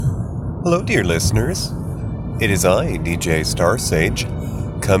Hello, dear listeners. It is I, DJ Starsage,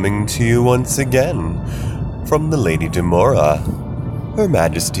 coming to you once again from the Lady Demora, Her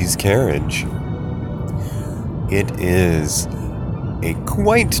Majesty's carriage. It is a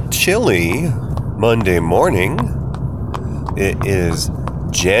quite chilly Monday morning. It is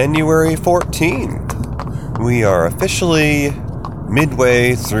January 14th. We are officially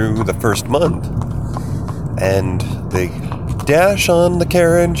midway through the first month, and the dash on the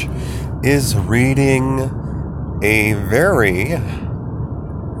carriage is reading a very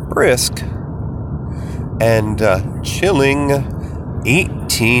brisk and chilling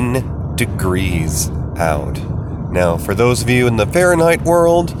 18 degrees out. Now, for those of you in the Fahrenheit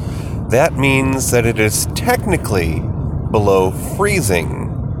world, that means that it is technically below freezing,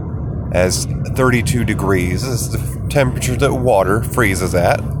 as 32 degrees is the temperature that water freezes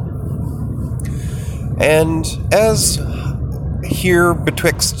at. And as here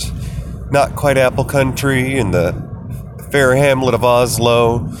betwixt not quite Apple Country and the fair hamlet of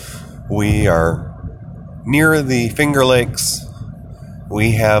Oslo, we are near the Finger Lakes.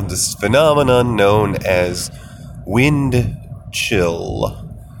 We have this phenomenon known as wind chill.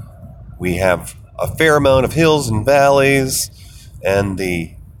 We have a fair amount of hills and valleys, and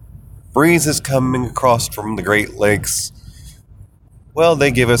the breezes coming across from the Great Lakes, well,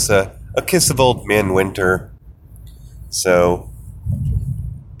 they give us a kiss of old man winter. So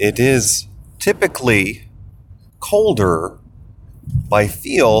it is typically colder by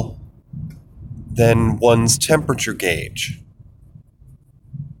feel than one's temperature gauge.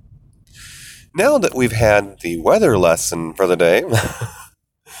 Now that we've had the weather lesson for the day,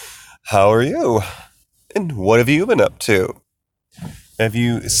 how are you? And what have you been up to? Have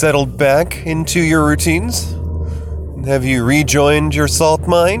you settled back into your routines? Have you rejoined your salt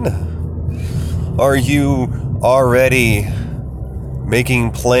mine? Are you already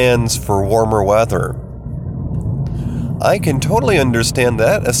making plans for warmer weather? I can totally understand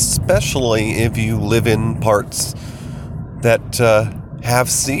that, especially if you live in parts that have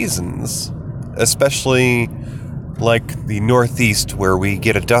seasons, especially like the Northeast, where we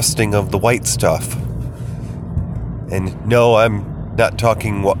get a dusting of the white stuff. And no, I'm not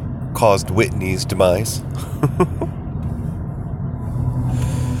talking what caused Whitney's demise.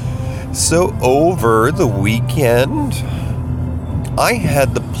 So over the weekend, I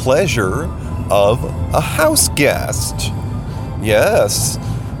had the pleasure of a house guest. Yes,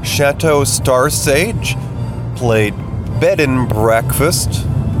 Chateau Starsage played bed and breakfast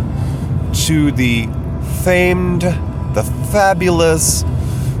to the famed, the fabulous,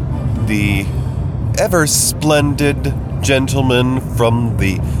 the ever-splendid gentleman from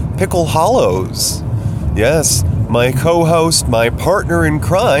the Pickle Hollows. Yes, my co-host, my partner in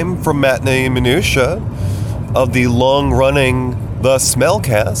crime from Matinee Minutia of the long-running The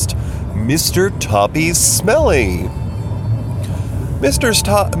Smellcast, Mr. Toppy Smelly.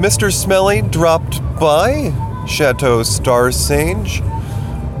 Mr. Smelly dropped by Chateau Starsage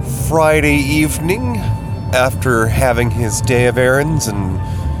Friday evening after having his day of errands and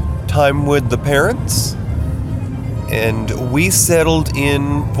time with the parents, and we settled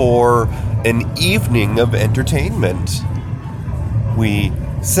in for an evening of entertainment. We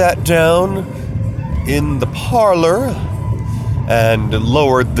sat down in the parlor and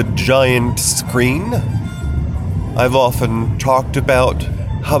lowered the giant screen. I've often talked about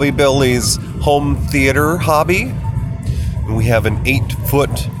Hubby Billy's home theater hobby. We have an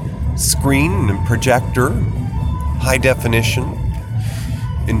 8-foot screen and projector, high definition,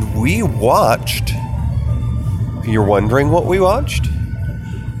 and we watched. You're wondering what we watched?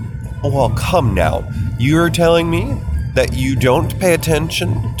 Well, come now. You're telling me that you don't pay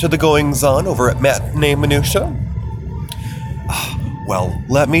attention to the goings-on over at Matinee Minutia? Well,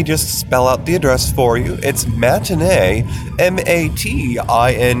 let me just spell out the address for you. It's Matinee, Matinee,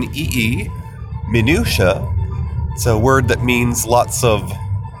 Minutia. It's a word that means lots of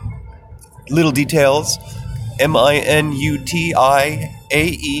little details. MINUTIAE,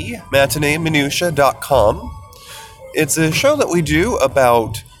 matineeminutia.com. It's a show that we do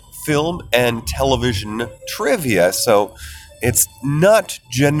about film and television trivia, so it's not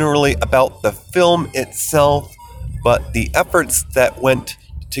generally about the film itself, but the efforts that went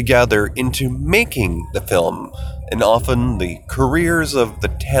together into making the film, and often the careers of the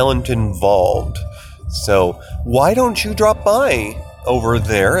talent involved. So why don't you drop by over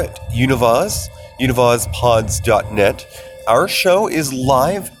there at Univaz, univazpods.net. Our show is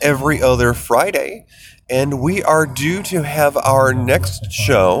live every other Friday, and we are due to have our next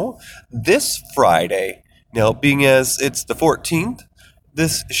show this Friday. Now, being as it's the 14th,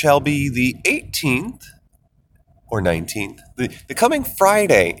 this shall be the 18th or 19th, the coming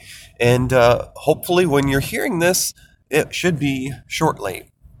Friday. And hopefully when you're hearing this, it should be shortly.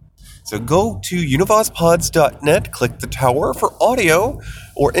 So go to univazpods.net, click the tower for audio,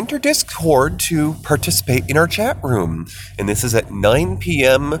 or enter Discord to participate in our chat room. And this is at 9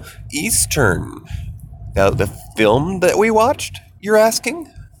 p.m. Eastern. Now, the film that we watched, you're asking?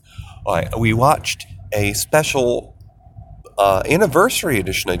 We watched a special anniversary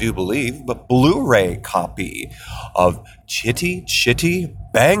edition, I do believe, but Blu-ray copy of Chitty Chitty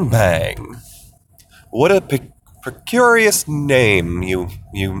Bang Bang. What a precarious name, you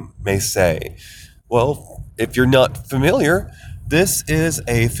may say. Well, if you're not familiar, this is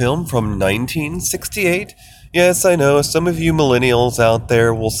a film from 1968. Yes, I know, some of you millennials out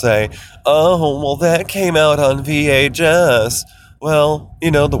there will say, oh, well, that came out on VHS. Well,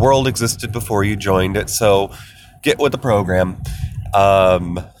 the world existed before you joined it, so get with the program.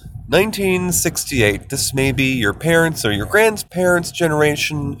 1968, this may be your parents' or your grandparents'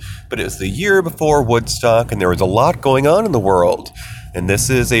 generation, but it was the year before Woodstock, and there was a lot going on in the world. And this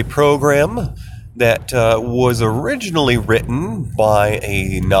is a program that was originally written by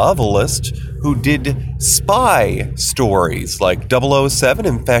a novelist who did spy stories like 007.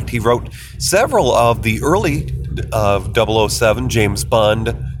 In fact, he wrote several of the early 007 James Bond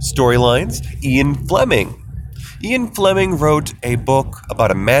storylines. Ian Fleming wrote a book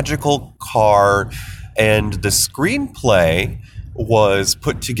about a magical car, and the screenplay was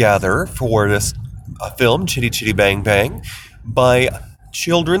put together for this film, Chitty Chitty Bang Bang, by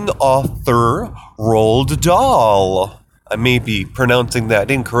children's author Roald Dahl. I may be pronouncing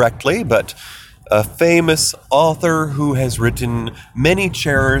that incorrectly, but a famous author who has written many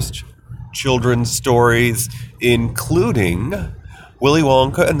cherished children's stories, including Willy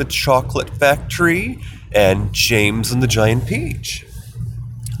Wonka and the Chocolate Factory, and James and the Giant Peach.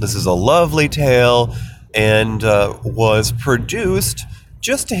 This is a lovely tale and was produced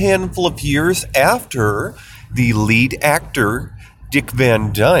just a handful of years after the lead actor, Dick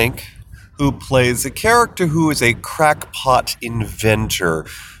Van Dyke, who plays a character who is a crackpot inventor,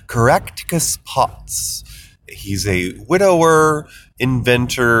 Caractacus Potts. He's a widower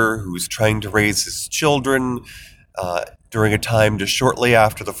inventor who's trying to raise his children during a time just shortly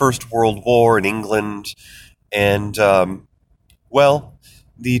after the First World War in England. And,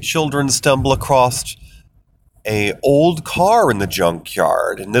 the children stumble across an old car in the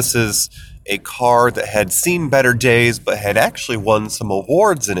junkyard. And this is a car that had seen better days, but had actually won some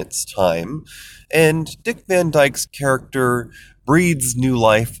awards in its time. And Dick Van Dyke's character breathes new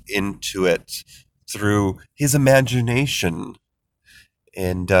life into it through his imagination.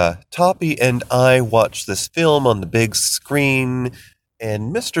 And Toppy and I watched this film on the big screen,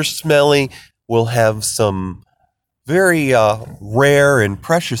 and Mr. Smelly will have some very rare and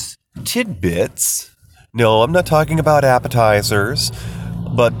precious tidbits. No, I'm not talking about appetizers,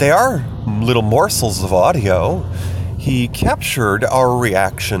 but they are little morsels of audio. He captured our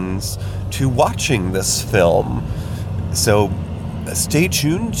reactions to watching this film. So stay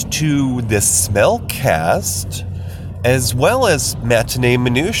tuned to this Smellcast, as well as Matinee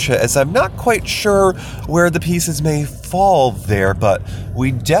Minutia, as I'm not quite sure where the pieces may fall there, but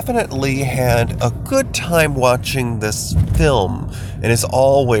we definitely had a good time watching this film. And as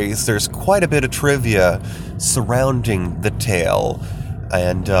always, there's quite a bit of trivia surrounding the tale.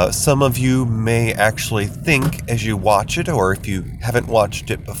 And some of you may actually think as you watch it, or if you haven't watched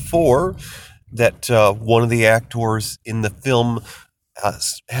it before, that one of the actors in the film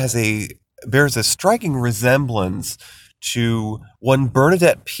bears a striking resemblance to one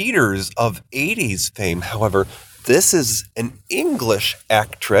Bernadette Peters of 80s fame. However, this is an English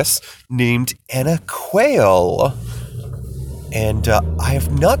actress named Anna Quayle. And I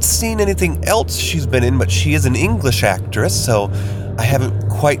have not seen anything else she's been in, but she is an English actress, so I haven't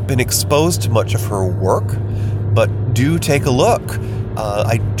quite been exposed to much of her work. But do take a look.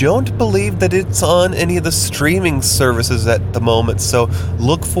 I don't believe that it's on any of the streaming services at the moment, so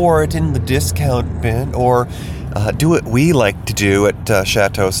look for it in the discount bin, or do what we like to do at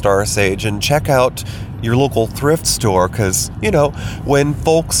Chateau Star Sage and check out your local thrift store, because, when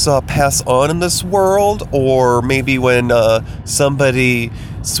folks pass on in this world, or maybe when somebody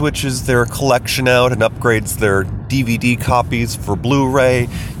switches their collection out and upgrades their DVD copies for Blu-ray,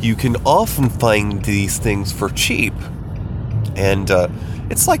 you can often find these things for cheap. And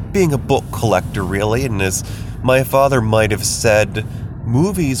it's like being a book collector, really. And as my father might have said,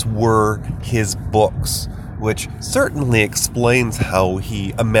 movies were his books, which certainly explains how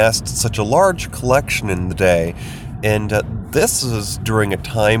he amassed such a large collection in the day. And this is during a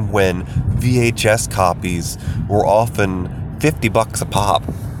time when VHS copies were often $50 a pop.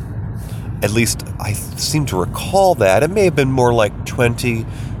 At least I seem to recall that. It may have been more like 20,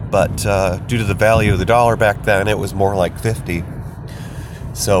 but due to the value of the dollar back then, it was more like 50.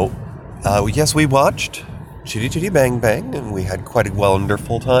 So, yes, we watched Chitty Chitty Bang Bang, and we had quite a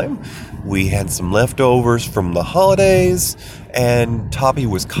wonderful time. We had some leftovers from the holidays, and Toppy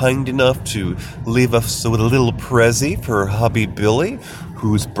was kind enough to leave us with a little prezi for hubby Billy,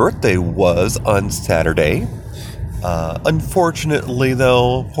 whose birthday was on Saturday. Unfortunately,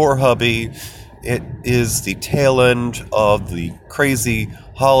 though, poor hubby, it is the tail end of the crazy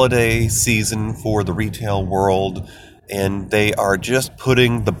holiday season for the retail world, and they are just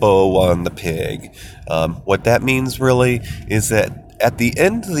putting the bow on the pig. What that means really is that at the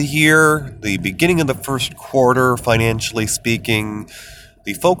end of the year, the beginning of the first quarter, financially speaking,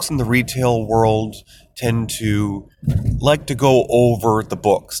 the folks in the retail world tend to like to go over the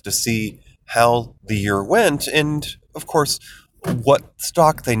books to see how the year went and, of course, what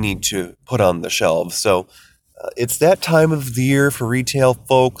stock they need to put on the shelves. So it's that time of the year for retail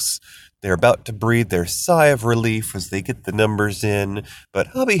folks. They're about to breathe their sigh of relief as they get the numbers in, but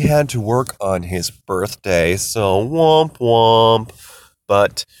hubby had to work on his birthday, so womp womp.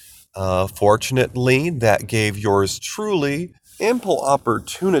 But fortunately, that gave yours truly ample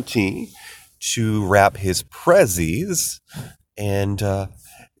opportunity to wrap his prezzies and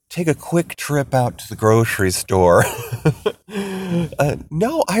take a quick trip out to the grocery store.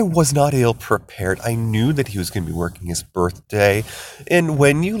 No, I was not ill-prepared. I knew that he was going to be working his birthday. And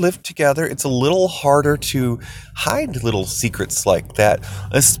when you live together, it's a little harder to hide little secrets like that,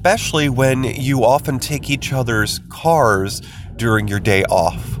 especially when you often take each other's cars during your day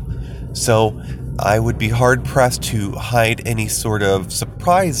off. So I would be hard-pressed to hide any sort of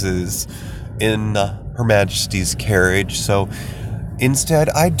surprises in Her Majesty's carriage. So instead,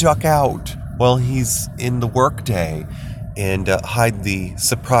 I duck out while he's in the workday and hide the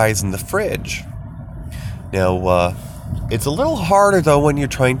surprise in the fridge. Now, it's a little harder, though, when you're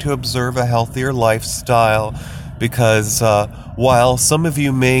trying to observe a healthier lifestyle because while some of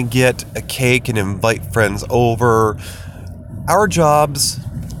you may get a cake and invite friends over, our jobs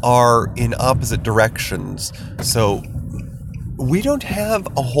are in opposite directions. So we don't have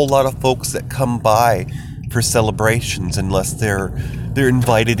a whole lot of folks that come by for celebrations unless they're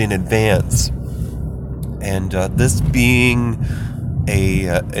invited in advance. And this being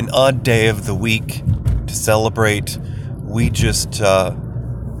an odd day of the week to celebrate, we just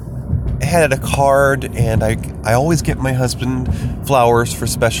had a card, and I always get my husband flowers for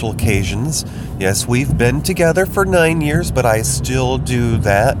special occasions. Yes, we've been together for 9 years, but I still do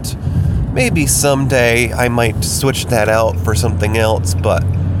that. Maybe someday I might switch that out for something else, but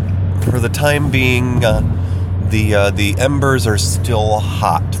for the time being, the embers are still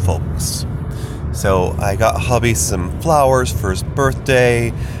hot, folks. So I got hubby some flowers for his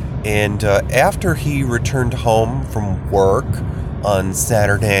birthday, and after he returned home from work on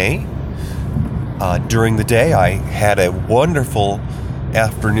Saturday, during the day I had a wonderful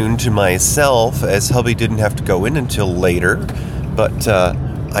afternoon to myself as hubby didn't have to go in until later, but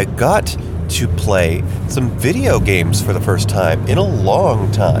I got to play some video games for the first time in a long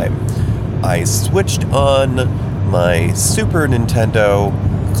time. I switched on my Super Nintendo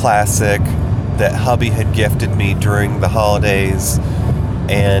Classic that hubby had gifted me during the holidays,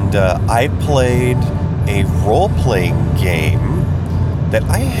 and I played a role-playing game that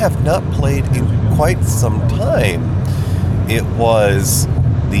I have not played in quite some time. It was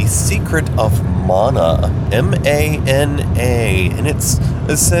The Secret of Mana, M-A-N-A, and it's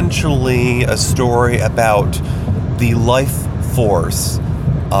essentially a story about the life force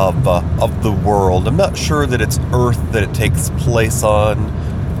of the world. I'm not sure that it's Earth that it takes place on.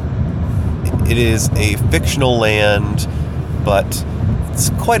 It is a fictional land, but it's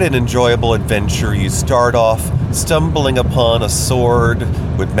quite an enjoyable adventure. You start off stumbling upon a sword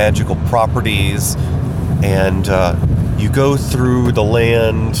with magical properties, and you go through the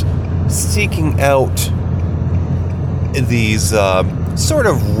land seeking out these sort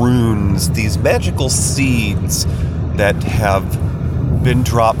of runes, these magical seeds that have been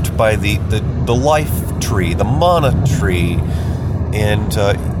dropped by the life tree, the mana tree,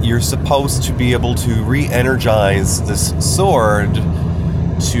 and you're supposed to be able to re-energize this sword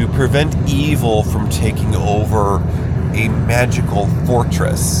to prevent evil from taking over a magical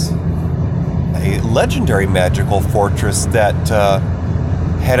fortress. A legendary magical fortress that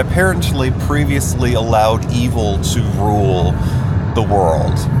had apparently previously allowed evil to rule the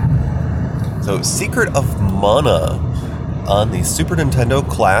world. So, Secret of Mana on the Super Nintendo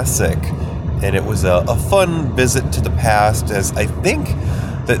Classic, and it was a fun visit to the past, as I think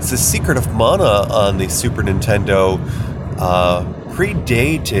that the Secret of Mana on the Super Nintendo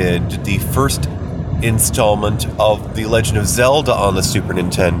predated the first installment of The Legend of Zelda on the Super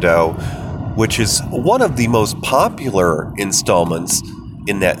Nintendo, which is one of the most popular installments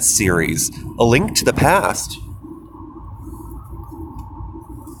in that series, A Link to the Past.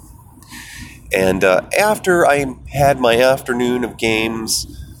 And after I had my afternoon of games,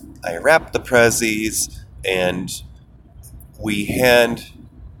 I wrapped the prezzies, and we had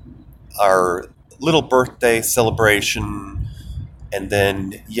our little birthday celebration. And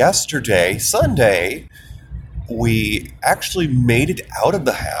then yesterday, Sunday, we actually made it out of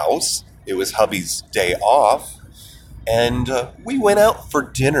the house. It was hubby's day off. And we went out for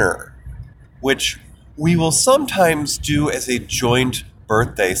dinner, which we will sometimes do as a joint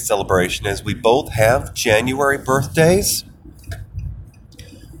birthday celebration, as we both have January birthdays.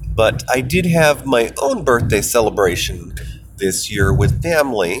 But I did have my own birthday celebration this year with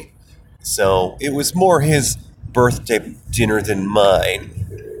family, so it was more his birthday dinner than mine.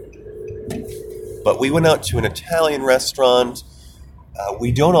 But we went out to an Italian restaurant.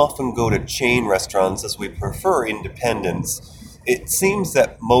 We don't often go to chain restaurants, as we prefer independence. It seems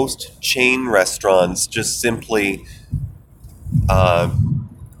that most chain restaurants just simply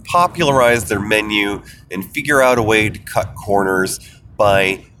popularize their menu and figure out a way to cut corners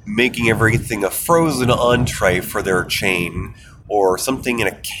by making everything a frozen entree for their chain, or something in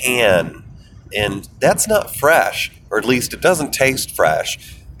a can. And that's not fresh, or at least it doesn't taste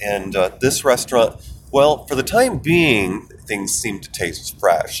fresh. And this restaurant, well, for the time being, things seem to taste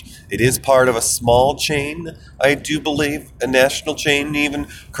fresh. It is part of a small chain, I do believe, a national chain even,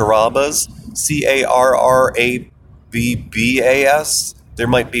 Carrabba's, Carrabbas. There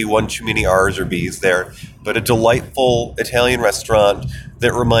might be one too many R's or B's there, but a delightful Italian restaurant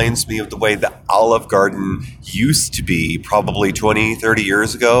that reminds me of the way the Olive Garden used to be probably 20, 30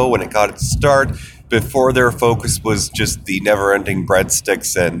 years ago when it got its start, before their focus was just the never-ending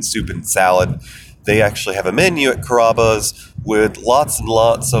breadsticks and soup and salad. They actually have a menu at Carrabba's with lots and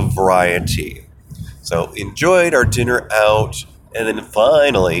lots of variety. So enjoyed our dinner out, and then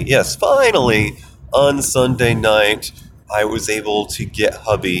finally, on Sunday night, I was able to get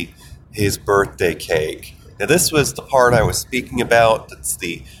hubby his birthday cake. Now, this was the part I was speaking about. That's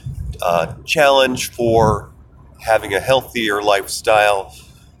the challenge for having a healthier lifestyle.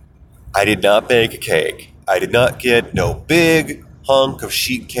 I did not bake a cake. I did not get no big hunk of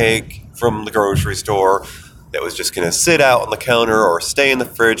sheet cake from the grocery store that was just going to sit out on the counter or stay in the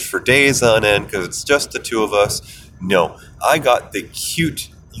fridge for days on end because it's just the two of us. No, I got the cute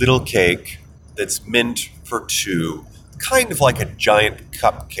little cake that's meant for two, kind of like a giant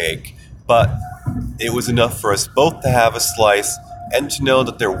cupcake, but it was enough for us both to have a slice and to know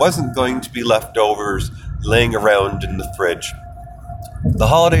that there wasn't going to be leftovers laying around in the fridge. The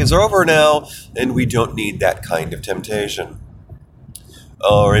holidays are over now, and we don't need that kind of temptation.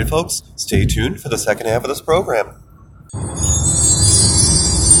 Alright, folks, stay tuned for the second half of this program.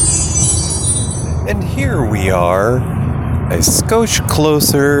 And here we are, a skosh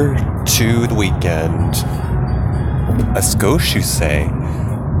closer to the weekend. A skosh, you say?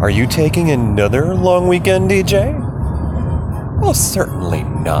 Are you taking another long weekend, DJ? Well, certainly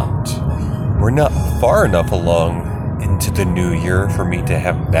not. We're not far enough along into the new year for me to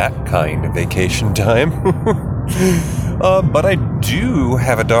have that kind of vacation time. But I do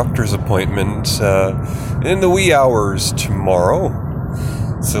have a doctor's appointment in the wee hours tomorrow.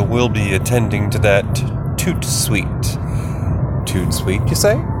 So we'll be attending to that toot sweet. Toot sweet, you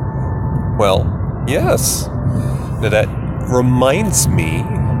say? Well, yes. Now that reminds me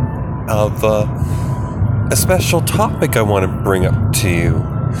of a special topic I want to bring up to you.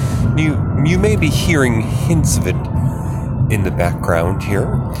 You may be hearing hints of it in the background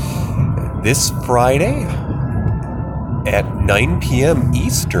here. This Friday at 9 p.m.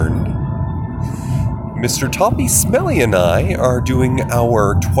 Eastern, Mr. Toppy Smelly and I are doing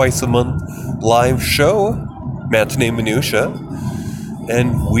our twice-a-month live show, Matinee Minutia,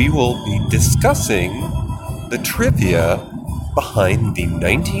 and we will be discussing the trivia behind the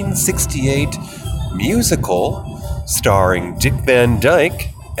 1968 musical starring Dick Van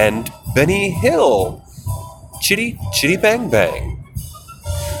Dyke and Benny Hill, Chitty Chitty Bang Bang.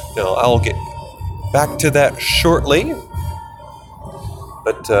 Now, I'll get back to that shortly,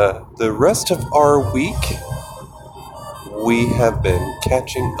 but the rest of our week, we have been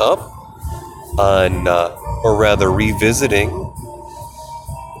catching up on, or rather revisiting,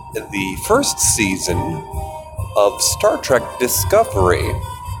 the first season of Star Trek Discovery.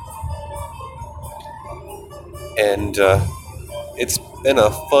 And it's been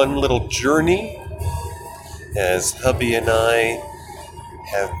a fun little journey as hubby and I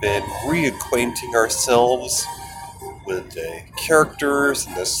have been reacquainting ourselves with the characters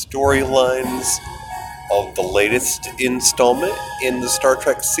and the storylines of the latest installment in the Star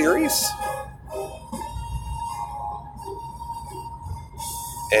Trek series.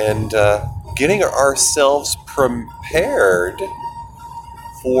 And getting ourselves prepared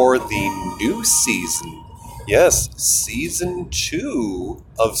for the new season. Yes, Season 2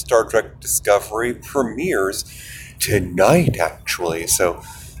 of Star Trek Discovery premieres tonight, actually. So,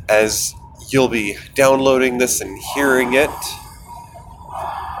 as you'll be downloading this and hearing it,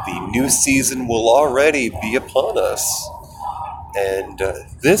 the new season will already be upon us. And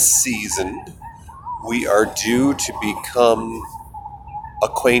this season, we are due to become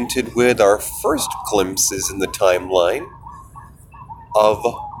acquainted with our first glimpses in the timeline of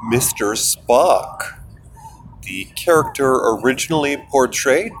Mr. Spock, the character originally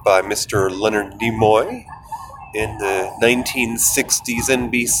portrayed by Mr. Leonard Nimoy in the 1960s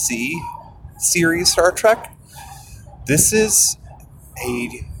NBC series Star Trek. This is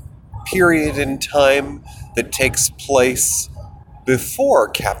a period in time that takes place before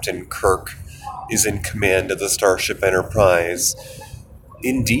Captain Kirk is in command of the Starship Enterprise.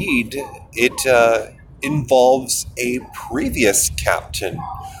 Indeed, it involves a previous captain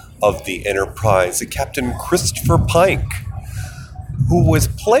of the Enterprise, a Captain Christopher Pike, who was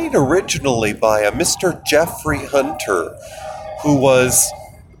played originally by a Mr. Jeffrey Hunter, who was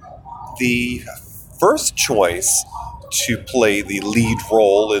the first choice to play the lead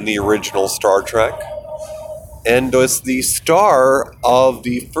role in the original Star Trek, and was the star of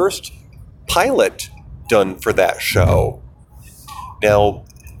the first pilot done for that show. Now,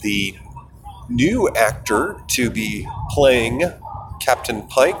 the new actor to be playing Captain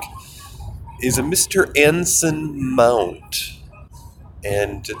Pike is a Mr. Anson Mount.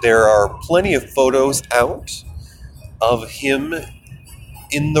 And there are plenty of photos out of him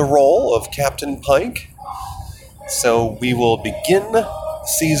in the role of Captain Pike. So we will begin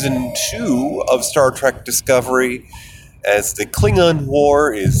Season 2 of Star Trek Discovery as the Klingon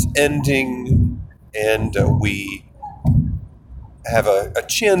War is ending and we have a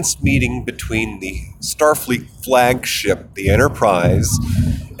chance meeting between the Starfleet flagship, the Enterprise,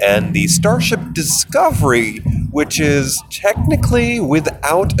 and the Starship Discovery, which is technically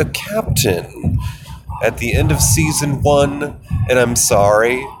without a captain at the end of Season 1. And I'm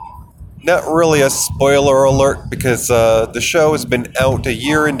sorry, not really a spoiler alert because the show has been out a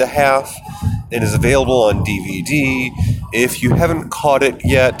year and a half and is available on DVD. If you haven't caught it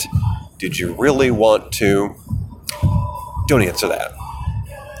yet, did you really want to? Don't answer that.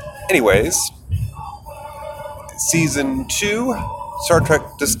 Anyways, Season 2, Star Trek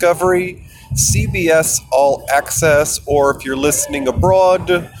Discovery, CBS All Access, or if you're listening abroad,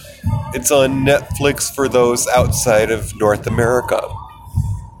 it's on Netflix for those outside of North America.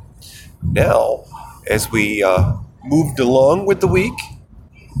 Now, as we moved along with the week,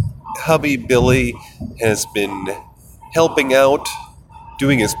 hubby Billy has been helping out,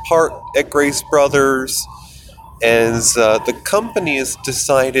 doing his part at Grace Brothers, as the company has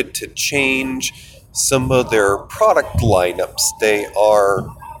decided to change some of their product lineups. They are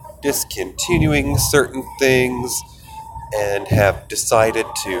discontinuing certain things and have decided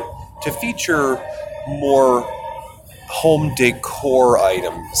to feature more home decor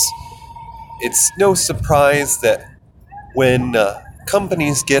items. It's no surprise that when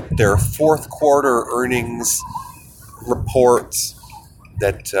companies get their fourth quarter earnings reports,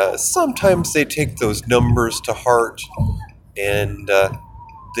 that sometimes they take those numbers to heart and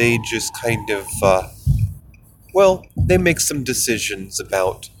they just kind of, they make some decisions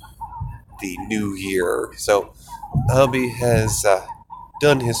about the new year. So hubby has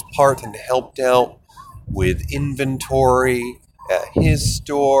done his part and helped out with inventory at his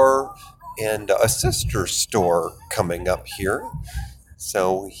store and a sister store coming up here.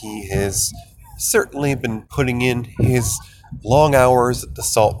 So he has certainly been putting in his long hours at the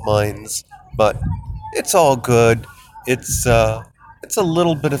salt mines, but it's all good. It's a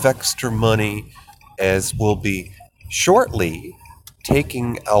little bit of extra money, as we'll be shortly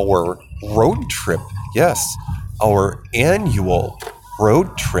taking our road trip. Yes, our annual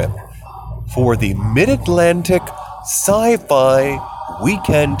road trip for the Mid-Atlantic Sci-Fi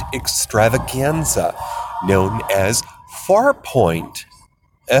Weekend Extravaganza, known as Farpoint.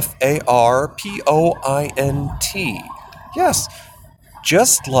 Farpoint. Yes,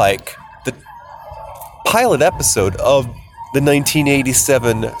 just like the pilot episode of the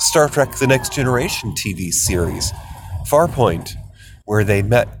 1987 Star Trek The Next Generation TV series, Farpoint, where they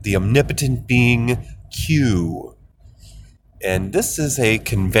met the omnipotent being Q. And this is a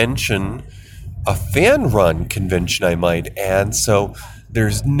convention, a fan-run convention, I might add, so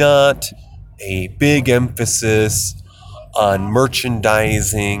there's not a big emphasis on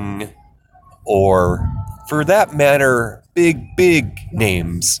merchandising, or for that matter, big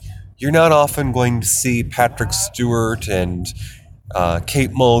names. You're not often going to see Patrick Stewart and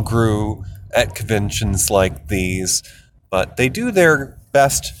Kate Mulgrew at conventions like these, but they do their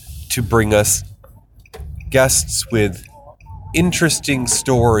best to bring us guests with interesting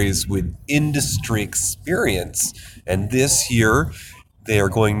stories with industry experience. And this year, they are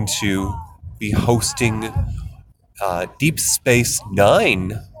going to be hosting Deep Space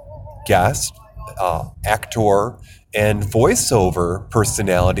Nine guest, actor, and voiceover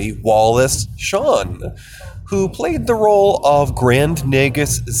personality Wallace Shawn, who played the role of Grand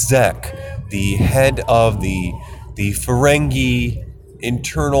Nagus Zek, the head of the Ferengi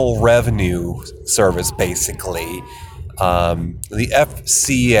Internal Revenue Service, basically. The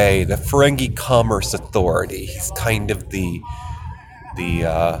FCA, the Ferengi Commerce Authority. He's kind of the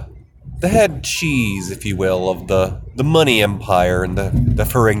head cheese, if you will, of the money empire in the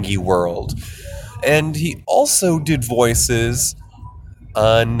Ferengi world. And he also did voices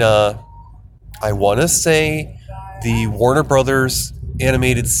on, I want to say, the Warner Brothers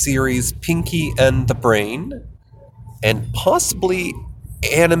animated series Pinky and the Brain, and possibly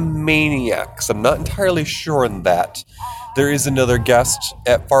Animaniacs. I'm not entirely sure on that. There is another guest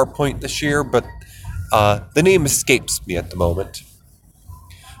at Farpoint this year, but the name escapes me at the moment.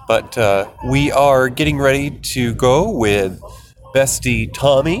 But we are getting ready to go with Bestie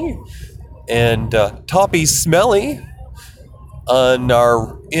Tommy and Toppy Smelly on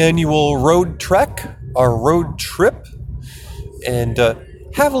our annual road trek, our road trip, and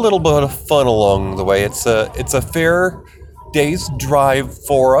have a little bit of fun along the way. It's a fair day's drive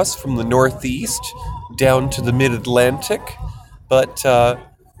for us from the Northeast down to the Mid-Atlantic, but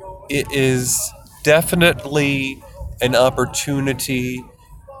it is definitely an opportunity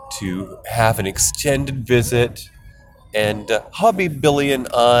to have an extended visit, and hubby Billy and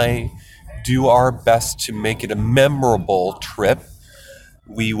I do our best to make it a memorable trip.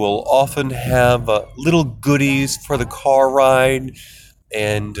 We will often have little goodies for the car ride,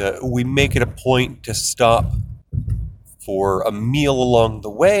 and we make it a point to stop for a meal along the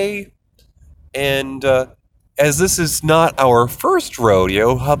way. And as this is not our first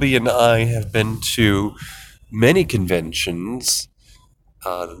rodeo, hubby and I have been to many conventions.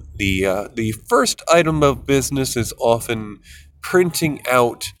 The first item of business is often printing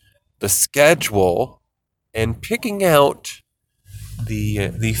out the schedule and picking out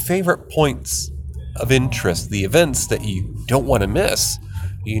the favorite points of interest, the events that you don't want to miss.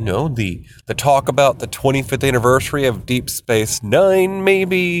 You know, the talk about the 25th anniversary of Deep Space Nine,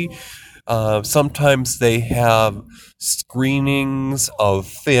 maybe. Sometimes they have screenings of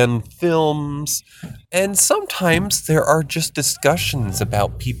fan films, and sometimes there are just discussions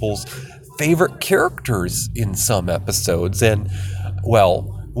about people's favorite characters in some episodes. And,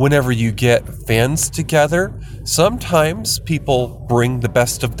 well, whenever you get fans together, sometimes people bring the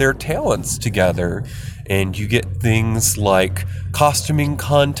best of their talents together, and you get things like costuming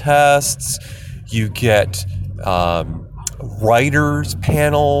contests, you get writers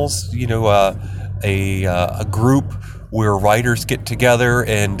panels, a group where writers get together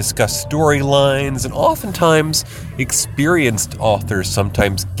and discuss storylines, and oftentimes experienced authors,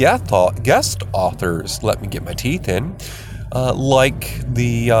 sometimes guest authors, let me get my teeth in, like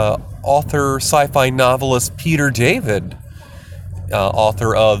the author, sci-fi novelist Peter David,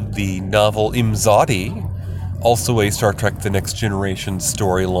 author of the novel Imzadi, also a Star Trek The Next Generation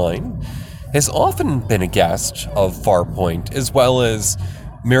storyline, has often been a guest of Farpoint, as well as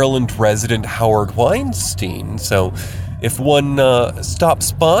Maryland resident Howard Weinstein. So if one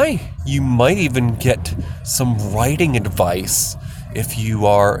stops by, you might even get some writing advice if you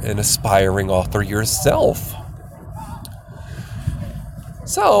are an aspiring author yourself.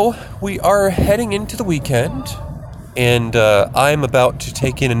 So we are heading into the weekend, and I'm about to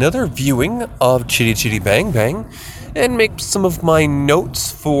take in another viewing of Chitty Chitty Bang Bang and make some of my notes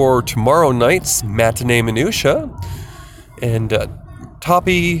for tomorrow night's matinee minutia. And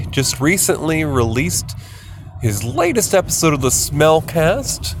Toppy just recently released his latest episode of the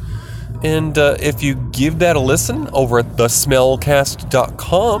Smellcast, and if you give that a listen over at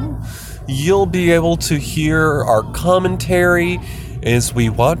thesmellcast.com, you'll be able to hear our commentary as we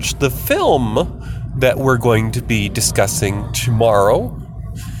watch the film that we're going to be discussing tomorrow.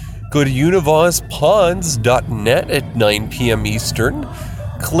 Go to univazpods.net at 9 p.m. Eastern,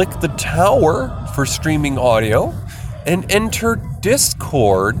 click the tower for streaming audio, and enter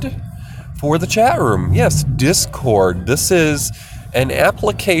Discord for the chat room. Yes, Discord. This is an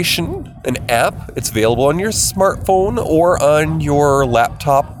application, an app. It's available on your smartphone or on your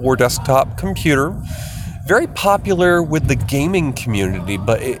laptop or desktop computer. very popular with the gaming community,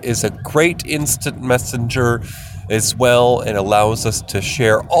 but it is a great instant messenger as well, and allows us to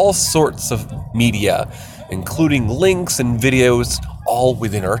share all sorts of media, including links and videos, all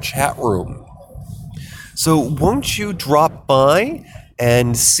within our chat room. So won't you drop by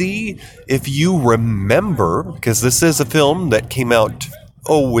and see if you remember, because this is a film that came out,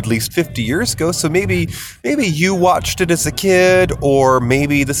 at least 50 years ago, so maybe you watched it as a kid, or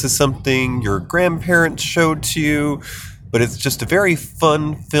maybe this is something your grandparents showed to you, but it's just a very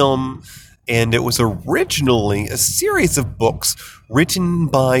fun film, and it was originally a series of books written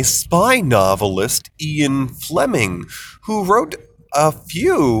by spy novelist Ian Fleming, who wrote a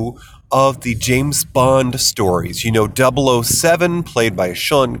few of the James Bond stories. 007, played by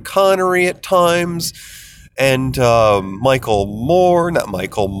Sean Connery at times, and Roger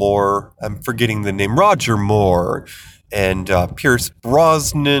Moore, and Pierce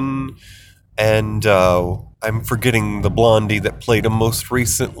Brosnan, and I'm forgetting the blondie that played him most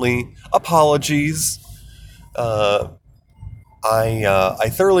recently. Apologies. I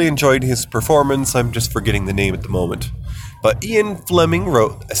thoroughly enjoyed his performance. I'm just forgetting the name at the moment. But Ian Fleming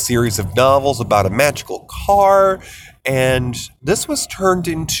wrote a series of novels about a magical car, and this was turned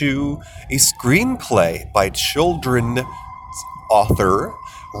into a screenplay by children's author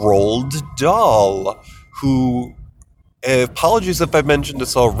Roald Dahl, who, apologies if I've mentioned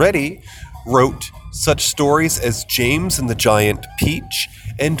this already, wrote such stories as James and the Giant Peach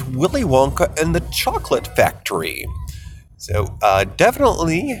and Willy Wonka and the Chocolate Factory. So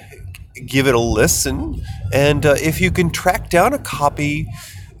definitely give it a listen, and if you can track down a copy,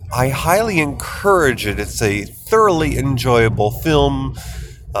 I highly encourage it. It's a thoroughly enjoyable film,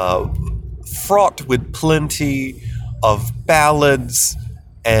 fraught with plenty of ballads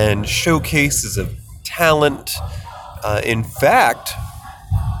and showcases of talent. In fact,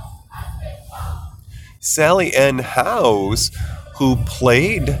 Sally Ann Howes, who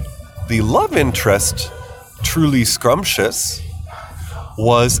played the love interest Truly Scrumptious,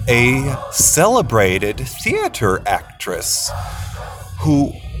 was a celebrated theater actress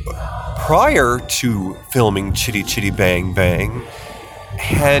who, prior to filming Chitty Chitty Bang Bang,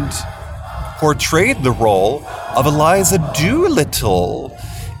 had portrayed the role of Eliza Doolittle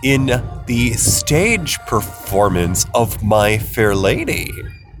in the stage performance of My Fair Lady,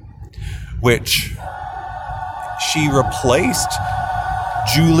 which she replaced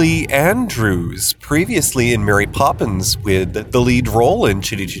Julie Andrews, previously in Mary Poppins, with the lead role in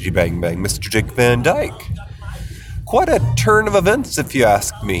Chitty Chitty Bang Bang, Mr. Dick Van Dyke. Quite a turn of events, if you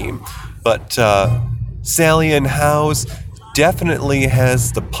ask me. But Sally Ann Howes definitely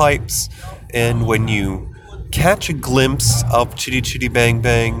has the pipes, and when you catch a glimpse of Chitty Chitty Bang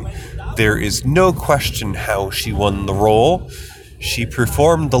Bang, there is no question how she won the role. She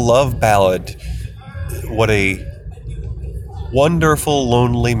performed the love ballad. What a wonderful,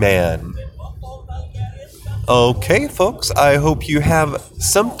 lonely man. Okay, folks, I hope you have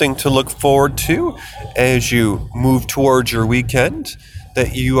something to look forward to as you move towards your weekend,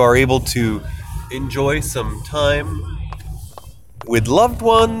 that you are able to enjoy some time with loved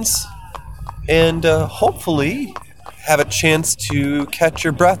ones, and hopefully have a chance to catch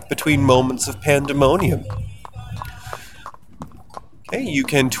your breath between moments of pandemonium. Okay, you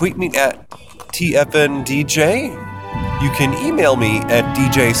can tweet me at TFNDJ. You can email me at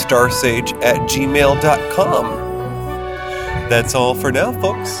djstarsage@gmail.com. That's all for now,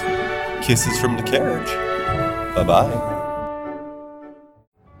 folks. Kisses from the carriage. Bye-bye.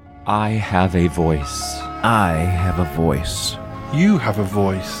 I have a voice. I have a voice. You have a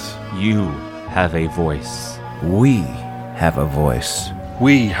voice. You have a voice. We have a voice.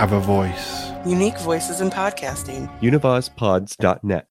 We have a voice. Unique voices in podcasting. UnivazPods.net